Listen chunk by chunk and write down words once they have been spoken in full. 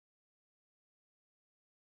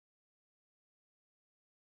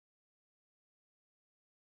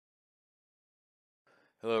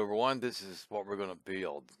Hello everyone, this is what we're going to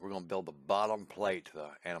build. We're going to build the bottom plate to the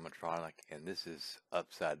animatronic, and this is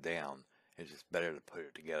upside down. It's just better to put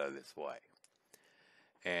it together this way.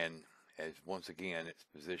 And as once again, it's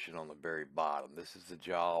positioned on the very bottom. This is the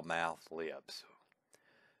jaw, mouth, lips.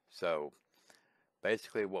 So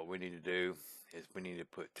basically what we need to do is we need to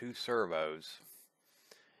put two servos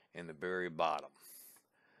in the very bottom.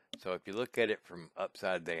 So if you look at it from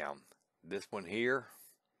upside down, this one here,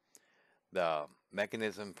 the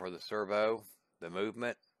mechanism for the servo, the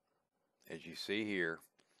movement, as you see here,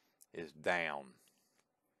 is down.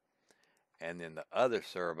 And then the other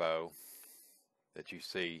servo that you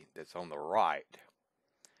see that's on the right,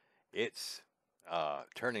 its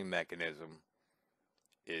turning mechanism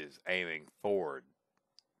is aiming forward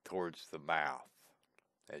towards the mouth,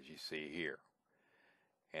 as you see here.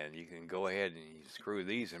 And you can go ahead and you screw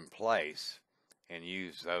these in place and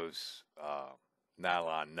use those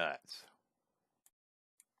nylon nuts.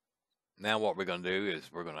 Now what we're going to do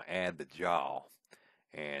is we're going to add the jaw,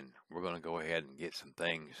 and we're going to go ahead and get some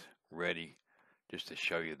things ready just to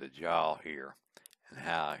show you the jaw here and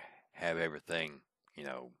how I have everything,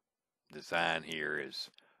 designed here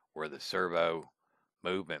is where the servo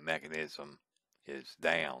movement mechanism is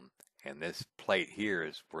down, and this plate here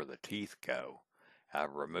is where the teeth go.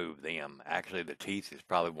 I've removed them. Actually, the teeth is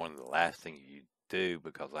probably one of the last things you do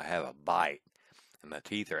because I have a bite, and the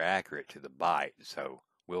teeth are accurate to the bite, so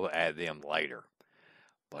we'll add them later.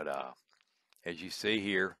 But as you see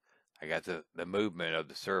here, I got the movement of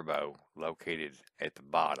the servo located at the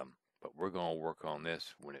bottom, but we're going to work on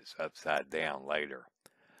this when it's upside down later.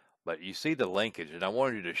 But you see the linkage, and I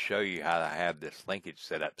wanted to show you how to have this linkage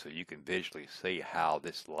set up so you can visually see how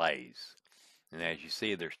this lays. And as you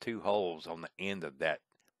see, there's two holes on the end of that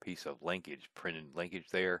piece of linkage, printed linkage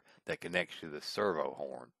there, that connects to the servo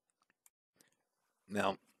horn.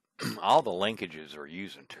 Now, all the linkages are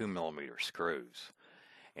using 2mm screws,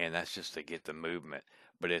 and that's just to get the movement.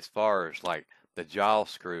 But as far as like the jaw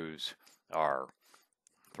screws are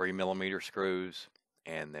 3mm screws,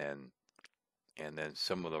 and then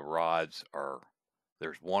some of the rods are,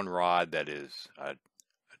 there's one rod that is a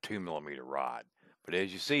 2mm rod. But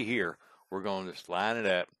as you see here, we're going to just line it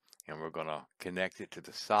up, and we're going to connect it to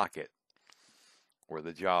the socket where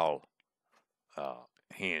the jaw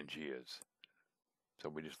hinge is. So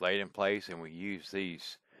we just lay it in place, and we use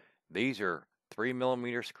these. These are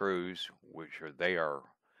 3mm screws, they are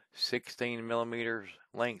 16mm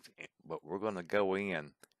length, but we're going to go in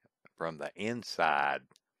from the inside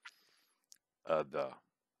of the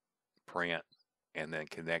print and then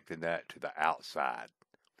connecting that to the outside.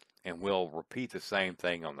 And we'll repeat the same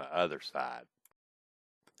thing on the other side.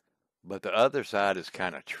 But the other side is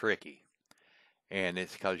kind of tricky, and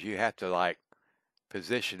it's because you have to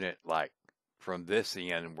position it from this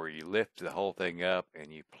end where you lift the whole thing up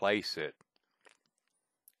and you place it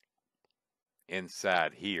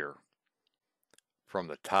inside here from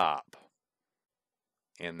the top,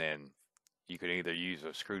 and then you can either use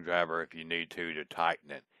a screwdriver if you need to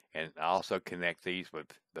tighten it, and also connect these with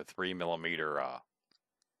the 3mm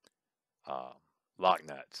lock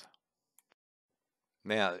nuts.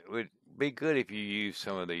 Now, it would be good if you use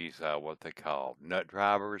some of these what they call nut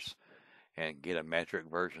drivers and get a metric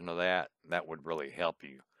version of that. That would really help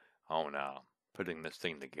you on putting this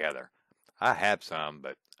thing together. I have some,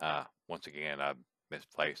 but once again, I've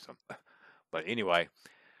misplaced them. But anyway,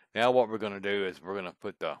 now what we're going to do is we're going to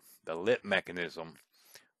put the lip mechanism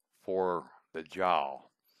for the jaw.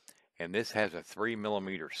 And this has a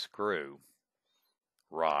 3mm screw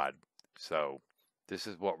rod. So this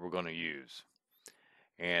is what we're going to use.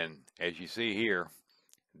 And as you see here,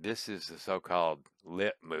 this is the so-called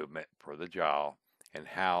lip movement for the jaw, and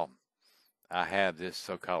how I have this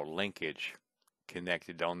so-called linkage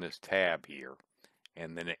connected on this tab here,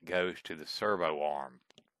 and then it goes to the servo arm.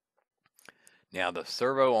 Now the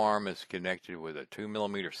servo arm is connected with a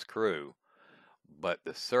 2mm screw, but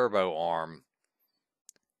the servo arm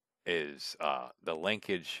is the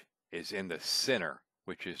linkage is in the center,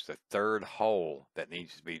 which is the third hole that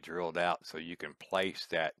needs to be drilled out so you can place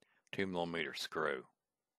that 2mm screw.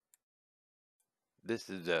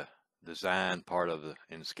 This is the design part of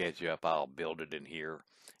in SketchUp. I'll build it in here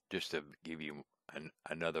just to give you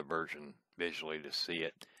another version visually to see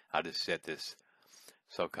it. I just set this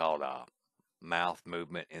so-called mouth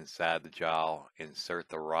movement inside the jaw, insert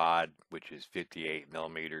the rod, which is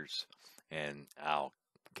 58mm, and I'll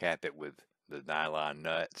cap it with the nylon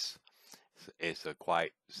nuts. It's a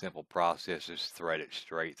quite simple process. Just thread it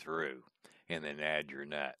straight through and then add your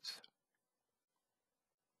nuts.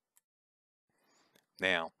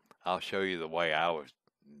 Now, I'll show you the way I was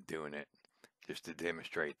doing it, just to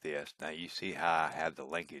demonstrate this. Now you see how I have the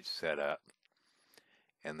linkage set up,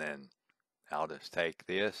 and then I'll just take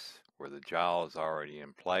this where the jaw is already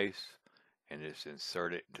in place and just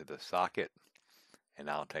insert it into the socket, and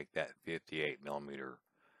I'll take that 58 millimeter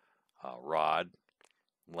rod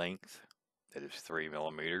length that is 3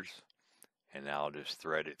 millimeters, and I'll just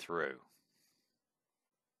thread it through.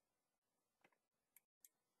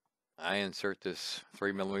 I insert this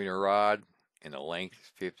 3 millimeter rod, and the length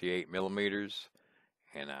is 58 millimeters,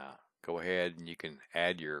 and go ahead and you can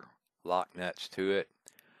add your lock nuts to it,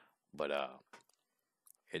 but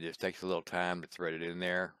it just takes a little time to thread it in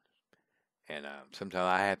there, and sometimes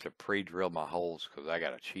I have to pre-drill my holes because I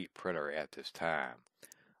got a cheap printer at this time,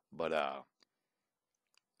 but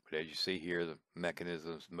as you see here, the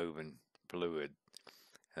mechanism's moving fluid,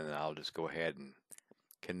 and then I'll just go ahead and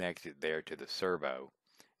connect it there to the servo.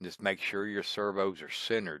 And just make sure your servos are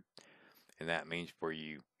centered, and that means where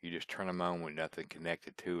you just turn them on with nothing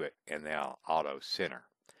connected to it, and they'll auto center.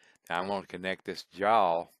 Now I'm going to connect this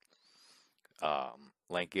jaw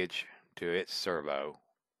linkage to its servo,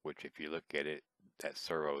 which if you look at it, that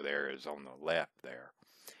servo there is on the left there,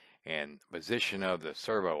 and the position of the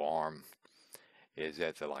servo arm is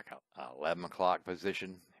at the 11 o'clock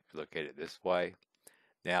position, if you look at it this way.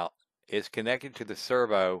 Now it's connected to the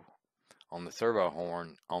servo on the servo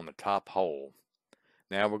horn on the top hole.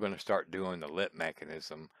 Now we're going to start doing the lip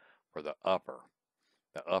mechanism for the upper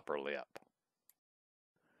lip.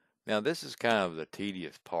 Now this is kind of the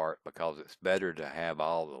tedious part because it's better to have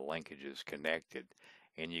all the linkages connected,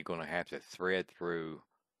 and you're going to have to thread through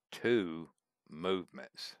 2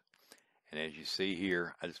 movements. And as you see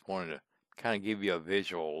here, I just wanted to kind of give you a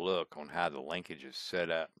visual look on how the linkage is set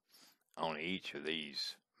up on each of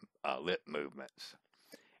these lip movements,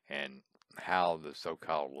 and how the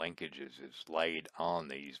so-called linkages is laid on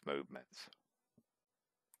these movements.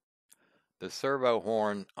 The servo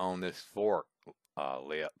horn on this fork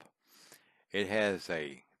lip, it has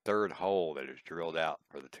a 3rd hole that is drilled out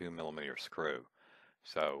for the 2 millimeter screw.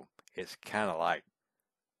 So it's kind of like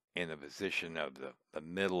in the position of the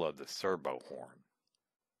middle of the servo horn.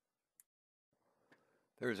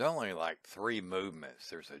 There's only like 3 movements.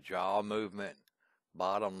 There's a jaw movement,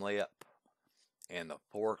 bottom lip, and the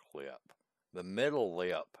fork lip. The middle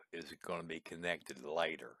lip is going to be connected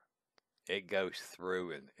later. It goes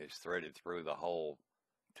through and is threaded through the whole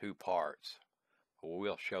 2 parts.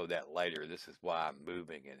 We'll show that later. This is why I'm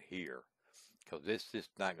moving in here, because this is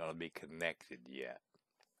not going to be connected yet.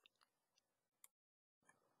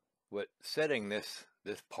 But setting this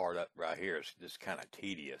part up right here is just kind of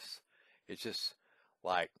tedious. It's just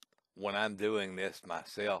like when I'm doing this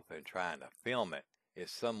myself and trying to film it,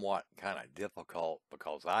 it's somewhat kind of difficult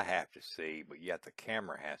because I have to see, but yet the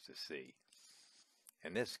camera has to see.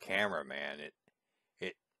 And this camera, man,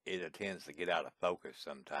 it tends to get out of focus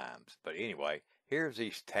sometimes. But anyway, here's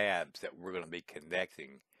these tabs that we're going to be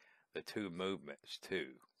connecting the 2 movements to.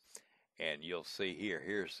 And you'll see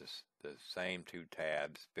here's the same 2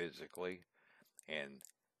 tabs physically, and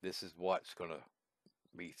this is what's going to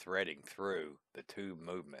be threading through the 2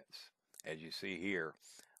 movements. As you see here,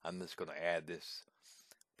 I'm just going to add this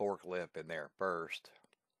fork lip in there first,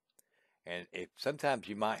 and sometimes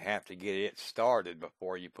you might have to get it started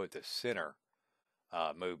before you put the center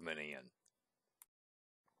movement in.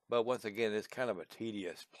 But once again, it's kind of a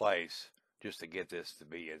tedious place just to get this to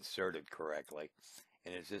be inserted correctly,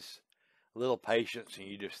 and it's just a little patience, and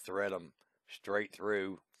you just thread them straight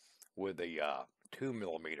through with the 2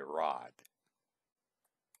 millimeter rod.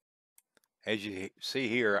 As you see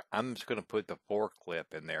here, I'm just going to put the fork lip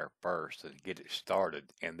in there first and get it started,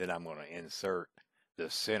 and then I'm going to insert the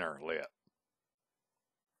center lip.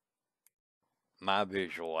 My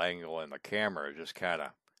visual angle in the camera is just kind of,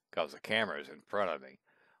 because the camera is in front of me,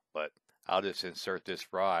 but I'll just insert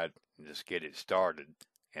this rod and just get it started,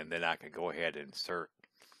 and then I can go ahead and insert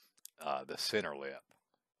the center lip.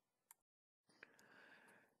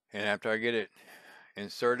 And after I get it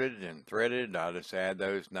inserted and threaded, I'll just add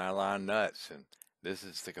those nylon nuts, and this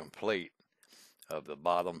is the complete of the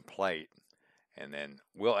bottom plate. And then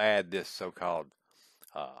we'll add this so-called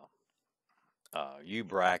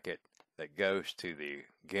U-bracket that goes to the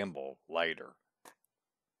gimbal later.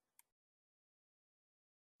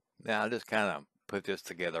 Now I'll just kind of put this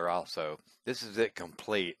together also. This is it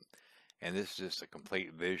complete, and this is just a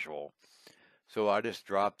complete visual. So I just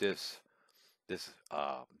drop this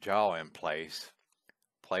jaw in place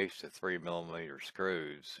the 3 millimeter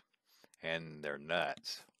screws and their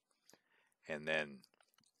nuts, and then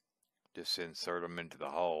just insert them into the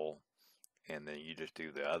hole, and then you just do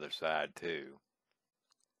the other side too.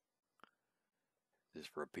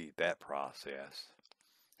 Just repeat that process,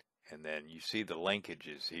 And then you see the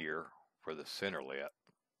linkages here for the center lip.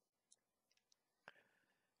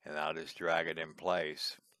 And I'll just drag it in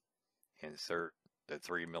place, insert the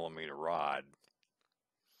 3mm rod,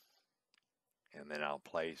 and then I'll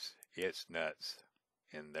place its nuts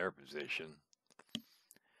in their position.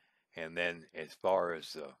 And then as far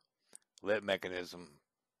as the lip mechanism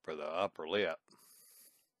for the upper lip,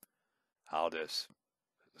 I'll just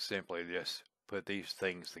simply just put these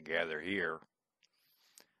things together here.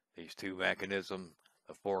 These two mechanisms,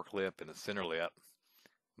 the fork lip and the center lip,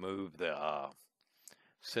 move the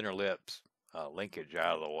center lip's linkage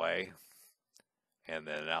out of the way, and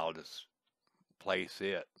then I'll just place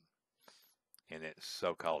it in its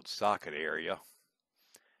so-called socket area,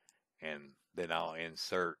 and then I'll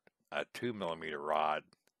insert a 2mm rod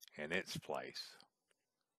in its place.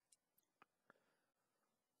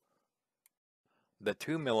 The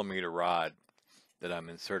 2mm rod that I'm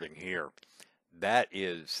inserting here, that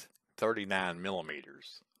is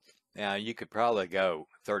 39mm. Now you could probably go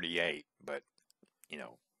 38, but you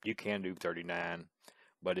know, you can do 39,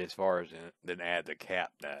 but as far as then add the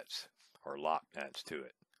cap nuts or lock nuts to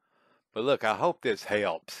it. But look, I hope this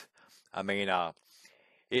helps. I mean,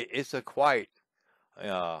 it's a quite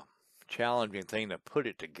challenging thing to put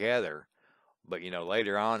it together, but you know,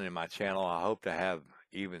 later on in my channel, I hope to have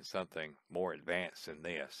even something more advanced than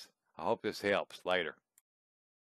this. I hope this helps later.